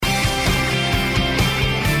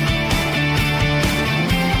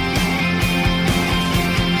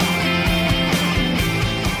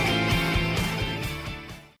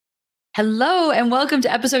Hello, and welcome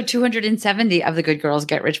to episode 270 of the Good Girls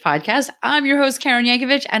Get Rich podcast. I'm your host, Karen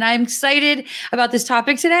Yankovich, and I'm excited about this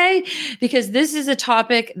topic today because this is a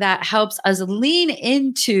topic that helps us lean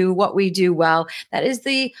into what we do well. That is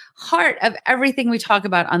the heart of everything we talk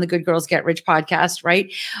about on the Good Girls Get Rich podcast,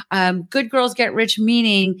 right? Good Girls Get Rich,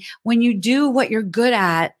 meaning when you do what you're good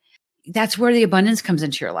at, that's where the abundance comes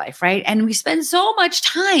into your life, right? And we spend so much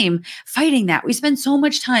time fighting that. We spend so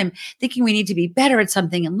much time thinking we need to be better at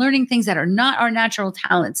something and learning things that are not our natural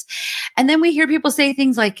talents. And then we hear people say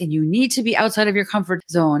things like, and you need to be outside of your comfort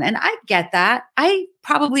zone. And I get that. I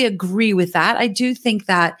probably agree with that. I do think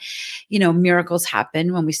that, miracles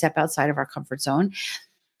happen when we step outside of our comfort zone.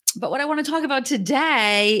 But what I want to talk about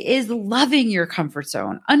today is loving your comfort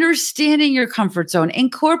zone, understanding your comfort zone,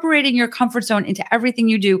 incorporating your comfort zone into everything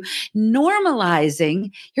you do,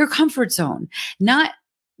 normalizing your comfort zone, not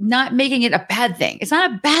making it a bad thing. It's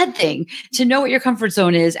not a bad thing to know what your comfort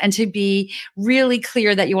zone is and to be really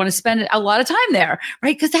clear that you want to spend a lot of time there,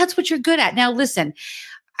 right? Because that's what you're good at. Now, listen,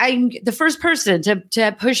 I'm the first person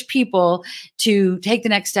to push people to take the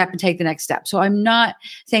next step and take the next step. So I'm not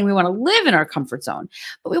saying we want to live in our comfort zone,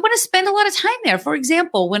 but we want to spend a lot of time there. For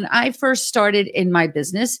example, when I first started in my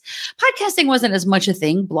business, podcasting wasn't as much a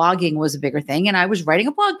thing. Blogging was a bigger thing. And I was writing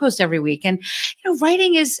a blog post every week. And,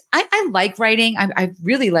 writing is, I like writing. I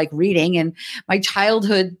really like reading. And my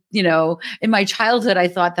childhood, in my childhood, I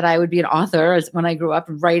thought that I would be an author when I grew up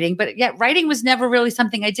writing, but yet writing was never really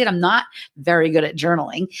something I did. I'm not very good at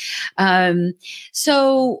journaling.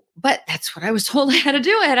 But that's what I was told I had to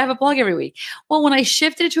do. I had to have a blog every week. Well, when I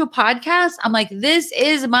shifted to a podcast, I'm like, this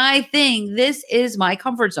is my thing. This is my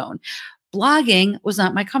comfort zone. Blogging was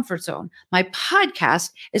not my comfort zone. My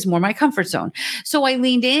podcast is more my comfort zone. So I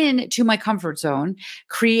leaned in to my comfort zone,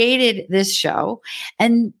 created this show,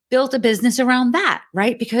 and built a business around that,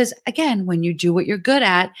 right? Because again, when you do what you're good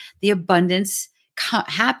at, the abundance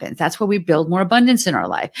happens. That's where we build more abundance in our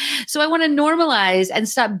life. So I want to normalize and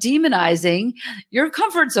stop demonizing your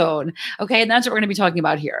comfort zone. Okay. And that's what we're going to be talking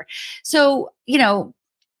about here. So,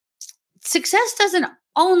 success doesn't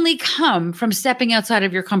only come from stepping outside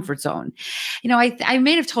of your comfort zone. I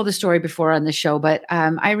may have told the story before on the show, but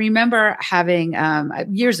I remember having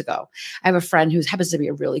years ago, I have a friend who happens to be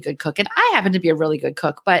a really good cook, and I happen to be a really good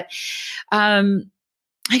cook, but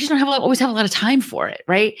I just don't always have a lot of time for it.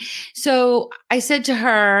 Right. So I said to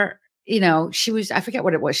her, I forget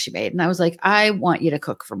what it was she made. And I was like, I want you to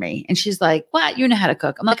cook for me. And she's like, what? You know how to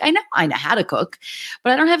cook? I'm like, I know how to cook,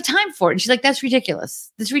 but I don't have time for it. And she's like, that's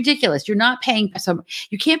ridiculous. That's ridiculous. You're not paying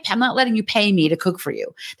I'm not letting you pay me to cook for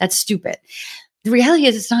you. That's stupid. The reality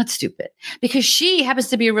is it's not stupid because she happens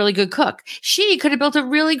to be a really good cook. She could have built a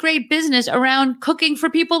really great business around cooking for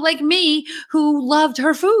people like me who loved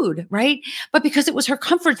her food, right? But because it was her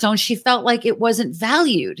comfort zone, she felt like it wasn't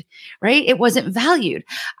valued, right? It wasn't valued.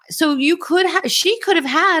 So she could have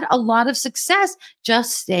had a lot of success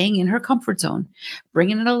just staying in her comfort zone,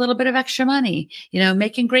 bringing in a little bit of extra money,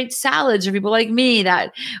 making great salads for people like me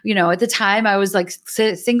that, at the time I was like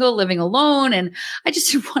single, living alone. And I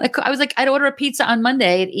just didn't want to cook. I was like, I'd order a pizza on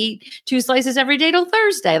Monday and eat 2 slices every day till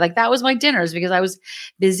Thursday. Like that was my dinners because I was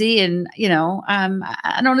busy and,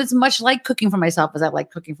 I don't as much like cooking for myself as I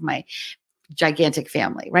like cooking for my gigantic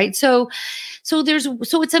family, right? So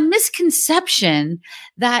it's a misconception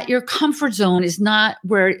that your comfort zone is not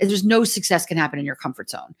where there's no success can happen in your comfort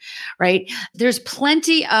zone, right? There's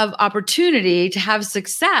plenty of opportunity to have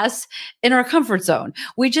success in our comfort zone.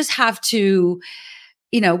 We just have to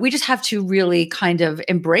really kind of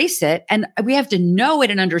embrace it, and we have to know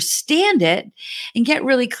it and understand it and get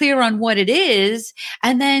really clear on what it is.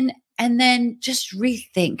 And then just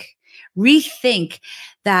rethink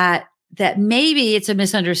that maybe it's a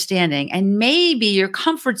misunderstanding and maybe your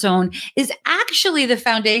comfort zone is actually the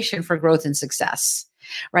foundation for growth and success,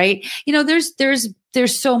 right?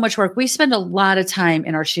 There's so much work. We spend a lot of time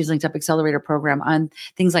in our She's Linked Up Accelerator program on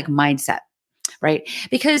things like mindset, right?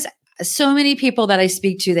 Because so many people that I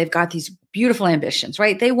speak to, they've got these beautiful ambitions,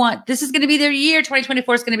 right? This is going to be their year.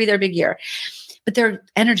 2024 is going to be their big year. But their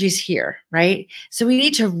energy's here, right? So we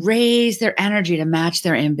need to raise their energy to match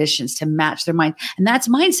their ambitions, to match their mind. And that's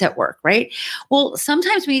mindset work, right? Well,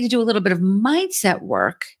 sometimes we need to do a little bit of mindset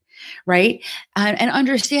work, right? And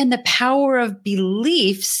understand the power of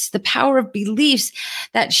beliefs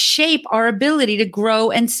that shape our ability to grow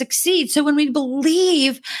and succeed. So when we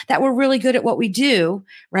believe that we're really good at what we do,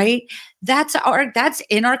 right? That's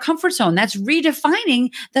in our comfort zone. That's redefining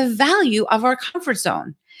the value of our comfort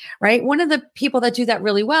zone. Right. One of the people that do that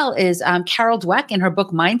really well is Carol Dweck in her book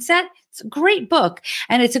Mindset. It's a great book.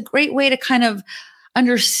 And it's a great way to kind of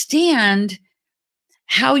understand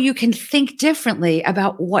how you can think differently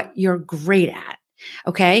about what you're great at.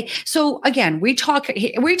 Okay. So again, we talk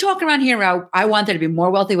around here about, I want there to be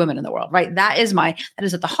more wealthy women in the world, right? That is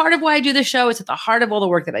at the heart of why I do the show. It's at the heart of all the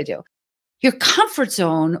work that I do. Your comfort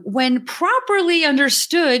zone, when properly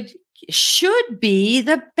understood, should be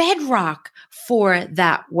the bedrock for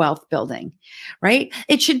that wealth building, right?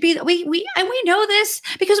 It should be that we know this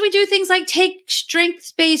because we do things like take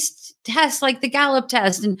strengths-based tests like the Gallup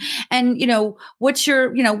test and what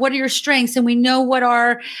are your strengths, and we know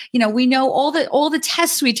we know all the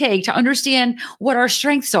tests we take to understand what our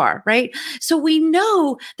strengths are, right? So we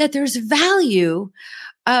know that there's value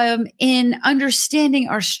in understanding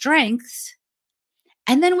our strengths,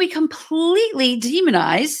 and then we completely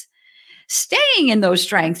demonize staying in those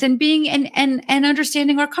strengths and being and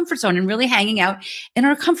understanding our comfort zone and really hanging out in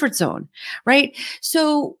our comfort zone, right?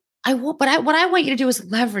 So what I want you to do is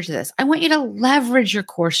leverage this. I want you to leverage your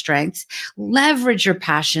core strengths, leverage your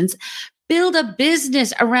passions, build a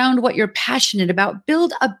business around what you're passionate about,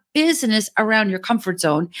 build a business around your comfort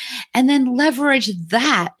zone, and then leverage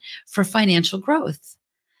that for financial growth,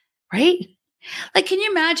 right? Like, can you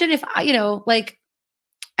imagine if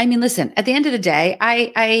listen, at the end of the day,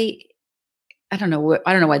 I don't know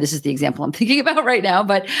why this is the example I'm thinking about right now,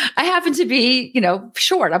 but I happen to be,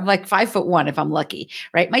 short. I'm like 5'1" if I'm lucky,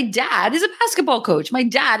 right? My dad is a basketball coach. My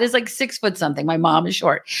dad is like 6 foot something. My mom is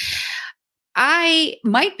short. I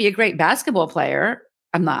might be a great basketball player.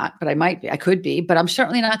 I'm not, but I might be. I could be, but I'm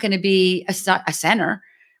certainly not going to be a center,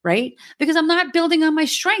 right? Because I'm not building on my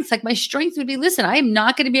strengths. Like, my strength would be, listen, I am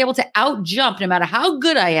not going to be able to out jump no matter how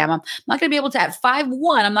good I am. I'm not going to be able to, at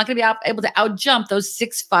 5'1", I'm not going to be able to out jump those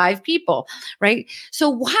 6'5" people, right? So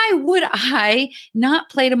why would I not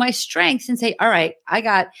play to my strengths and say, all right,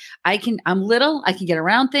 I'm little, I can get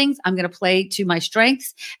around things. I'm going to play to my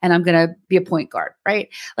strengths and I'm going to be a point guard, right?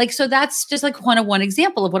 Like, so that's just like one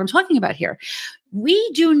example of what I'm talking about here.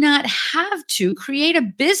 We do not have to create a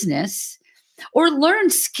business or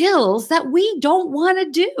learn skills that we don't want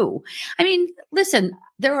to do. I mean, listen,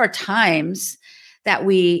 there are times that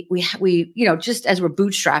we just as we're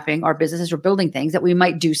bootstrapping our business, as we're building things, that we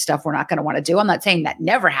might do stuff we're not going to want to do. I'm not saying that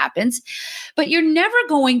never happens, but you're never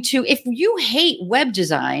going to, if you hate web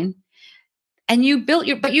design, and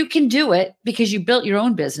but you can do it because you built your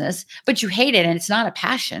own business, but you hate it and it's not a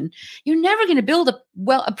passion. You're never going to build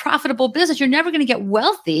a profitable business. You're never going to get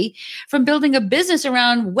wealthy from building a business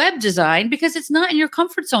around web design because it's not in your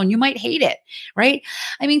comfort zone. You might hate it, right?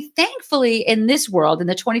 I mean, thankfully in this world, in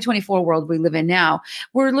the 2024 world we live in now,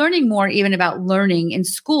 we're learning more even about learning in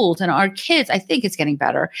schools, and our kids, I think it's getting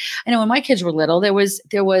better. I know when my kids were little, there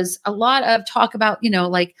was a lot of talk about,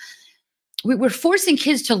 we're forcing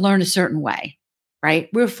kids to learn a certain way. Right?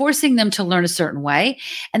 We're forcing them to learn a certain way.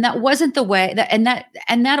 And that wasn't the way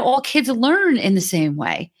that all kids learn in the same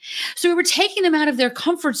way. So we were taking them out of their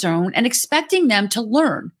comfort zone and expecting them to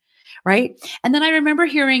learn. Right. And then I remember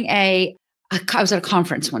hearing I was at a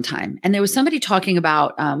conference one time, and there was somebody talking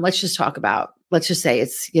about, let's just say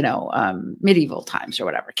it's, medieval times or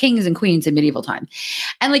whatever, kings and queens in medieval times.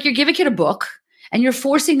 And like, you give a kid a book, and you're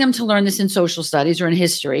forcing them to learn this in social studies or in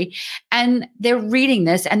history, and they're reading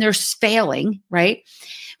this and they're failing, right?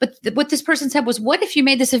 But what this person said was, what if you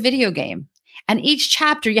made this a video game? And each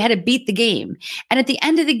chapter you had to beat the game. And at the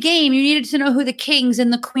end of the game, you needed to know who the kings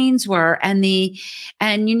and the queens were, and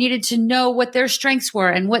you needed to know what their strengths were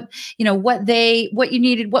and what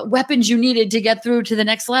weapons you needed to get through to the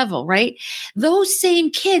next level, right? Those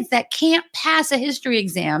same kids that can't pass a history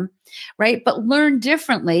exam, right, but learn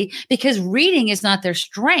differently because reading is not their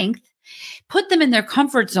strength, put them in their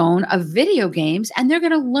comfort zone of video games, and they're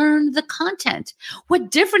going to learn the content.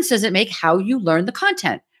 What difference does it make how you learn the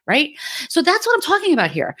content, right? So that's what I'm talking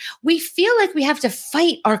about here. We feel like we have to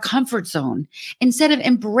fight our comfort zone instead of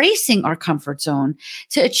embracing our comfort zone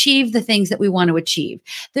to achieve the things that we want to achieve.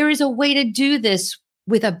 There is a way to do this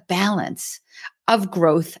with a balance of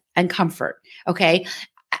growth and comfort, okay?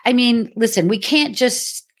 I mean, listen, we can't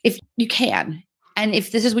just, if you can, and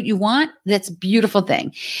if this is what you want, that's a beautiful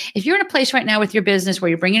thing. If you're in a place right now with your business where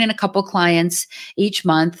you're bringing in a couple clients each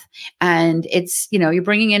month, and it's, you're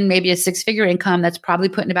bringing in maybe a 6-figure income, that's probably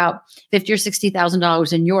putting about $50,000 or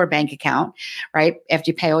 $60,000 in your bank account, right? After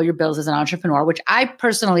you pay all your bills as an entrepreneur, which I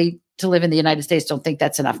personally, to live in the United States, don't think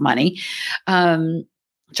that's enough money.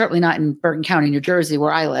 Certainly not in Bergen County, New Jersey,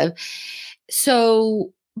 where I live.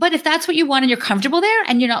 So, but if that's what you want and you're comfortable there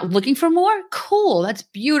and you're not looking for more, cool. That's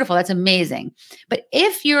beautiful. That's amazing. But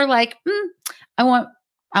if you're like, I want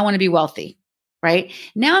to be wealthy, right?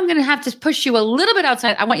 Now I'm going to have to push you a little bit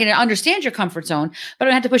outside. I want you to understand your comfort zone, but I'm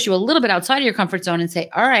going to have to push you a little bit outside of your comfort zone and say,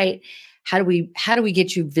 all right, how do we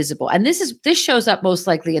get you visible? And this shows up most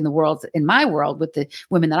likely in my world with the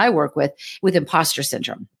women that I work with imposter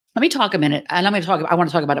syndrome. Let me talk a minute, and I want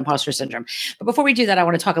to talk about imposter syndrome. But before we do that, I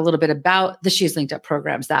want to talk a little bit about the She's Linked Up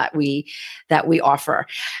programs that we offer.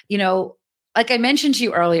 Like I mentioned to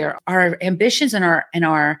you earlier, our ambitions and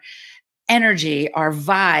our energy, our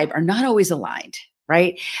vibe are not always aligned.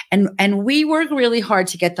 Right. And we work really hard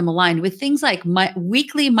to get them aligned with things like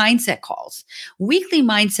weekly mindset calls, weekly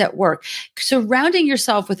mindset work, surrounding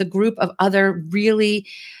yourself with a group of other really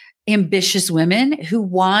ambitious women who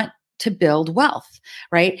want to build wealth,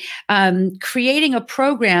 right? Creating a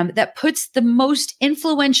program that puts the most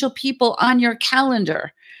influential people on your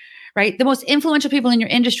calendar. Right? The most influential people in your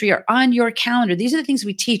industry are on your calendar. These are the things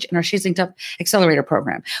we teach in our She's Linked Up Accelerator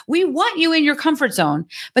program. We want you in your comfort zone,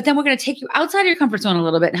 but then we're going to take you outside of your comfort zone a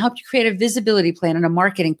little bit and help you create a visibility plan and a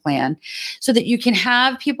marketing plan so that you can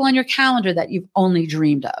have people on your calendar that you've only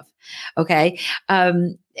dreamed of. Okay.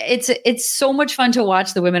 It's so much fun to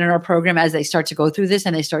watch the women in our program as they start to go through this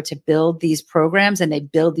and they start to build these programs and they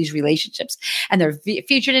build these relationships, and they're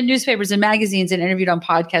featured in newspapers and magazines and interviewed on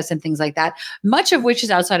podcasts and things like that, much of which is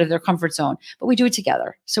outside of their comfort zone, but we do it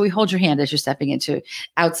together. So we hold your hand as you're stepping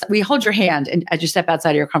we hold your hand as you step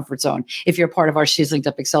outside of your comfort zone. If you're part of our She's Linked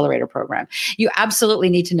Up Accelerator program, you absolutely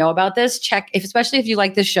need to know about this. Especially if you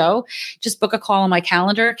like this show, just book a call on my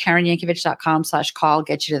calendar, KarenYankovich.com/call,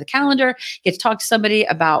 get you to the calendar, get to talk to somebody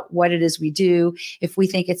about what it is we do. If we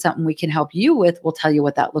think it's something we can help you with, we'll tell you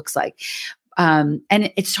what that looks like. And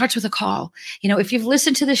it starts with a call. If you've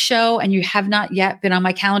listened to the show and you have not yet been on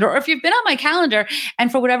my calendar, or if you've been on my calendar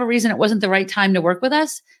and for whatever reason it wasn't the right time to work with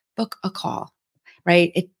us, book a call.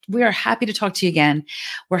 Right? We are happy to talk to you again.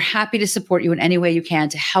 We're happy to support you in any way you can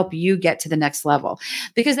to help you get to the next level,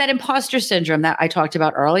 because that imposter syndrome that I talked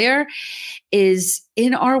about earlier is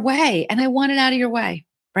in our way, and I want it out of your way.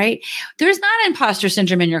 Right? There's not imposter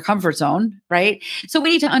syndrome in your comfort zone, right? So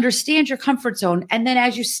we need to understand your comfort zone. And then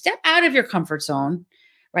as you step out of your comfort zone,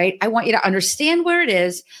 right, I want you to understand where it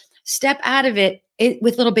is, step out of it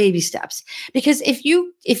with little baby steps. Because if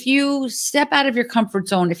you step out of your comfort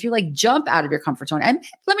zone, if you jump out of your comfort zone, and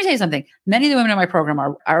let me tell you something, many of the women in my program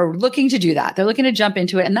are looking to do that. They're looking to jump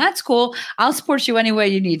into it, and that's cool. I'll support you any way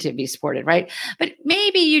you need to be supported, right? But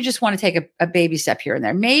maybe you just want to take a baby step here and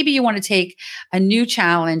there. Maybe you want to take a new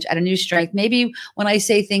challenge at a new strength. Maybe when I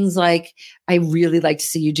say things like, I really like to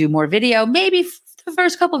see you do more video, maybe the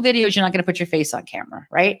first couple of videos, you're not going to put your face on camera,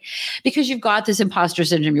 right? Because you've got this imposter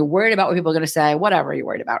syndrome. You're worried about what people are going to say, whatever you're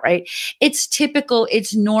worried about, right? It's typical.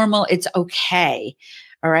 It's normal. It's okay.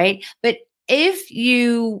 All right. But if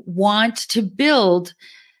you want to build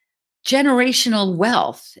generational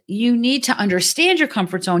wealth, you need to understand your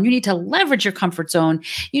comfort zone. You need to leverage your comfort zone.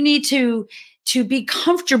 You need to be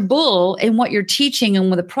comfortable in what you're teaching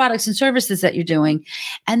and with the products and services that you're doing,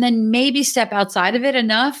 and then maybe step outside of it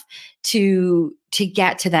enough to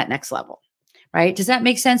get to that next level, right? Does that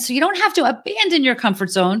make sense? So you don't have to abandon your comfort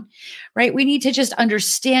zone, right? We need to just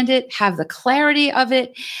understand it, have the clarity of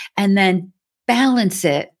it, and then balance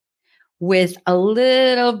it with a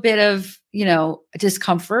little bit of,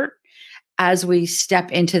 discomfort as we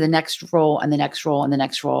step into the next role and the next role and the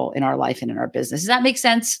next role in our life and in our business. Does that make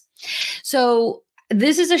sense? So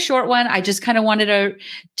this is a short one. I just kind of wanted to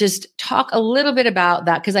just talk a little bit about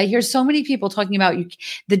that, because I hear so many people talking about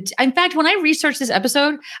in fact, when I researched this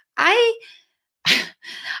episode,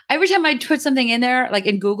 every time I put something in there, like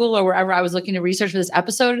in Google or wherever I was looking to research for this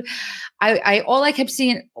episode, all I kept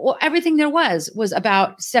seeing, everything there was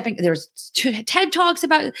about stepping. There's TED Talks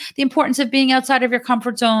about the importance of being outside of your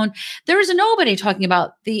comfort zone. There is nobody talking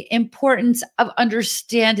about the importance of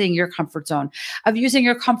understanding your comfort zone, of using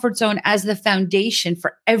your comfort zone as the foundation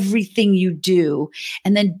for everything you do,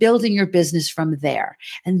 and then building your business from there.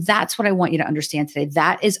 And that's what I want you to understand today.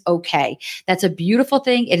 That is okay. That's a beautiful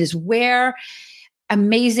thing. It is where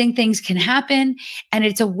amazing things can happen. And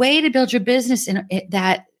it's a way to build your business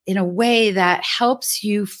in a way that helps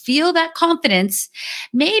you feel that confidence.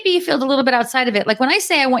 Maybe you feel a little bit outside of it. Like when I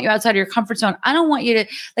say I want you outside of your comfort zone, I don't want you to,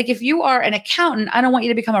 if you are an accountant, I don't want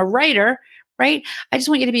you to become a writer, right? I just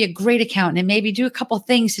want you to be a great accountant and maybe do a couple of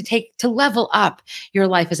things to level up your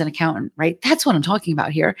life as an accountant, right? That's what I'm talking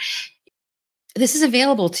about here. This is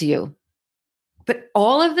available to you. But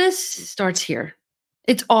all of this starts here.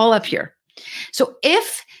 It's all up here. So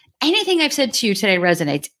if anything I've said to you today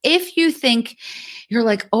resonates, if you think you're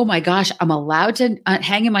like, oh my gosh, I'm allowed to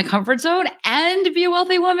hang in my comfort zone and be a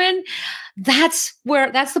wealthy woman, that's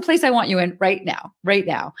the place I want you in right now.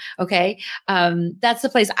 Okay. That's the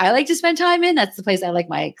place I like to spend time in. That's the place I like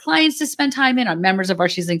my clients to spend time in. I'm members of our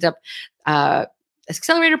She's Linked Up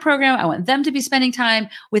accelerator program. I want them to be spending time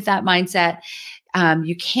with that mindset.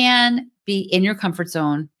 You can be in your comfort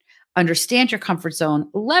zone, understand your comfort zone,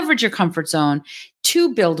 leverage your comfort zone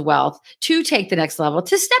to build wealth, to take the next level,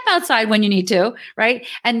 to step outside when you need to, right?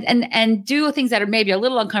 And do things that are maybe a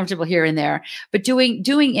little uncomfortable here and there, but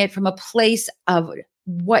doing it from a place of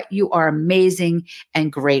what you are amazing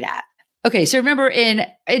and great at. Okay, so remember in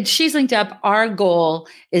She's Linked Up, our goal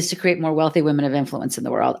is to create more wealthy women of influence in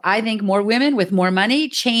the world. I think more women with more money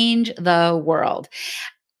change the world.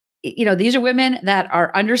 These are women that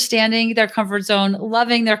are understanding their comfort zone,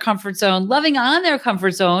 loving their comfort zone, loving on their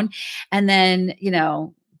comfort zone, and then,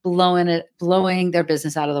 blowing their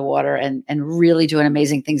business out of the water and really doing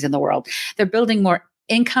amazing things in the world. They're building more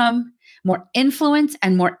income, more influence,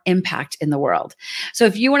 and more impact in the world. So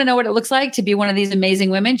if you want to know what it looks like to be one of these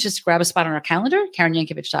amazing women, just grab a spot on our calendar,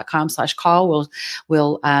 KarenYankovich.com/call.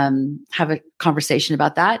 We'll have a conversation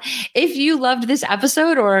about that. If you loved this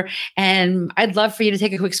episode and I'd love for you to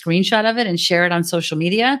take a quick screenshot of it and share it on social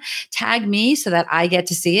media, tag me so that I get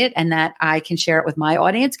to see it and that I can share it with my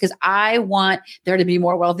audience, because I want there to be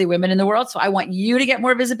more wealthy women in the world. So I want you to get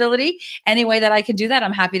more visibility. Any way that I can do that,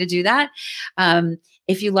 I'm happy to do that.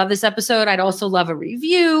 If you love this episode, I'd also love a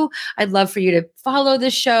review. I'd love for you to follow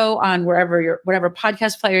this show on whatever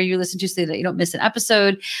podcast player you listen to, so that you don't miss an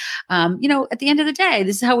episode. At the end of the day,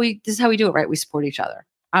 this is how we do it, right? We support each other.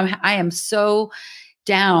 I am so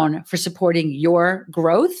down for supporting your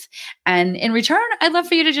growth. And in return, I'd love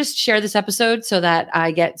for you to just share this episode so that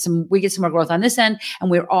we get some more growth on this end.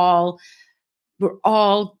 And we're all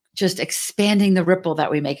just expanding the ripple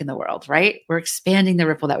that we make in the world, right? We're expanding the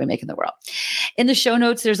ripple that we make in the world. In the show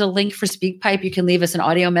notes, there's a link for SpeakPipe. You can leave us an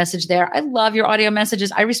audio message there. I love your audio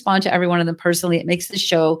messages. I respond to every one of them personally. It makes the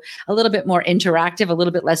show a little bit more interactive, a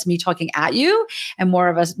little bit less me talking at you and more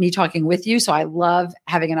of me talking with you. So I love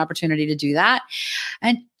having an opportunity to do that.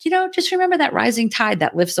 And, just remember that rising tide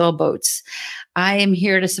that lifts all boats. I am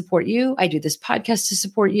here to support you. I do this podcast to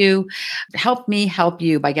support you. Help me help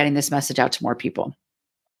you by getting this message out to more people.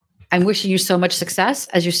 I'm wishing you so much success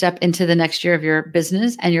as you step into the next year of your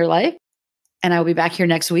business and your life. And I will be back here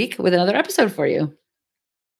next week with another episode for you.